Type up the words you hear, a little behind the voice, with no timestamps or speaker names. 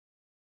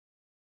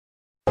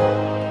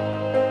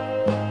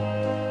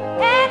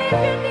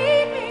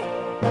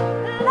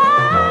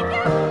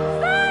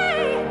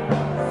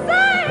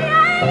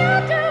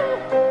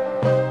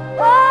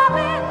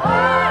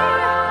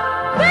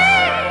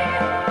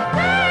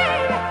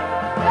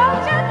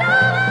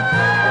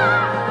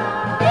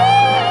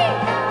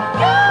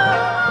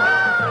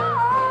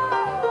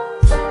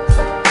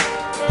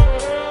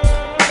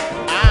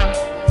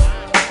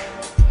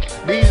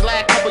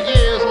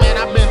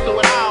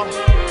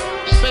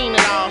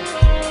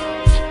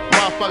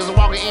motherfuckers are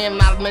walking in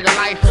and out of nigga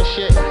life and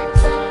shit.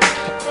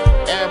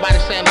 Everybody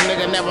saying the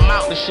nigga never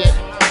mount the shit.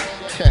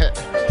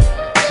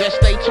 Just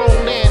stay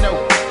tuned in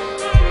though.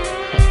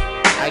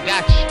 I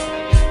got you.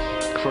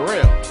 For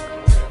real.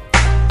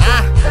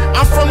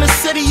 I'm from the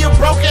city of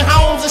broken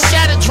homes and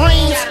shattered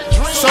dreams.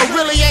 So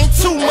really ain't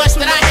too much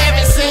that I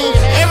haven't seen.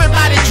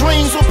 Everybody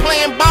dreams with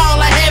playing ball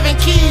or having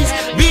keys.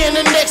 Being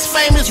the next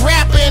famous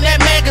rapper in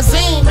that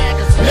magazine.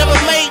 Never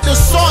made the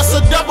source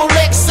of double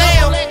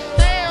XL.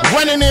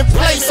 Running in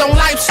place on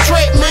life's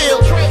treadmill.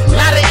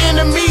 Lot of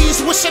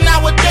enemies wishing I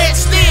was dead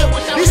still.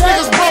 These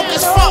niggas broke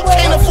as fuck,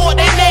 can't afford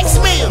their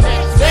next meal.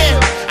 Damn,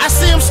 I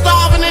see them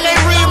starving and they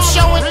ribs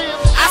showing.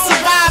 I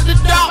survived the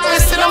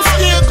darkness and I'm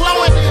still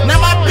glowing. Now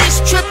my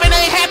bitch tripping,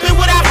 ain't happy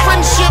with our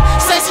friendship.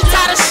 Say she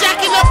tired of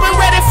shacking up and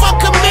ready for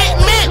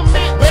commitment.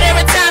 But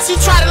every time she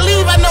try to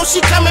leave, I know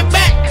she coming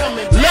back.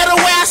 Let her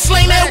where I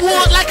sling that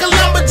wood like a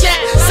lumberjack.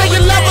 Say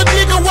you love a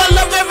nigga, well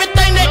love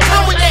everything that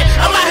come with that.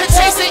 I'm out here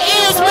chasing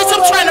M's, bitch,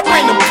 I'm trying to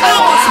bring them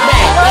commas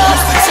back. They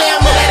used to tell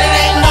me that it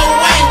ain't no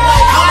way.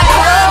 All the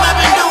crime I've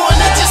been doing,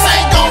 it just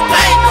ain't gon'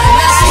 pay.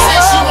 Now she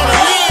said she wanna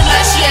live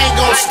like she ain't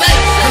gon' stay.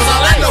 Cause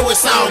all I know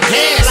is all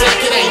gas,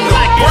 like it ain't no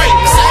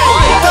brakes.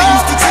 They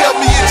used to tell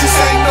me it just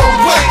ain't no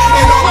way.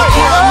 And all the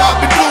crime I've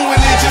been doing,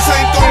 it just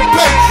ain't gon'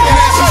 pay. And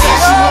now she said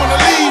she wanna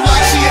leave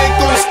like she ain't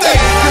gon' stay.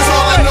 Cause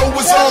all I know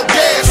is all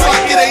gas,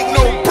 like it ain't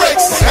no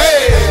brakes.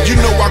 Hey, you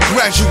know I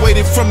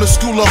graduated from the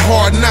school of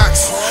hard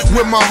knocks.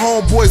 When my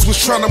homeboys was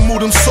trying to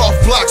move them soft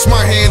blocks,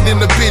 my hand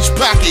in the bitch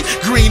pocket,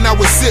 green I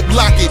was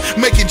ziplock it,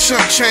 making chump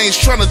change,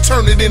 trying to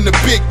turn it into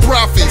big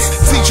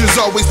profits. Teachers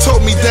always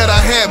told me that I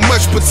had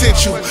much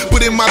potential,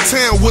 but in my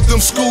town, would them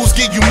schools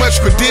give you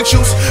much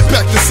credentials?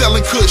 Back to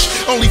selling kush,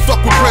 only fuck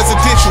with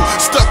presidential.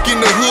 Stuck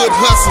in the hood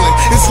hustling,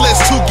 it's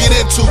less to get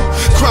into.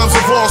 Crimes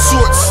of all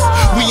sorts,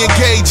 we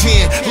engage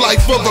in.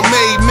 Life of a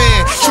made man,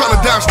 trying to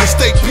dodge the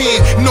state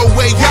pen. No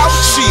way out,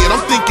 shit,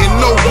 I'm thinking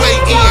no way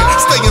in.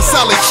 Staying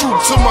solid, true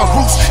to my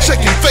roots,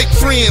 shaking fake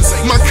friends.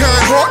 My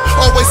kind heart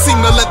always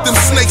seem to let them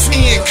snakes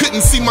in.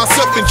 Couldn't see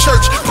myself in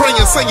church, praying,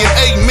 saying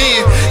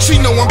amen. She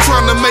know I'm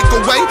trying to make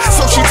a way,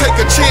 so she take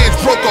a chance.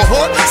 Broke her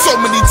heart so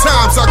many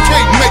times I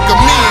can't make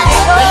amends.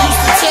 They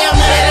used to tell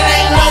me that it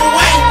ain't no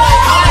way.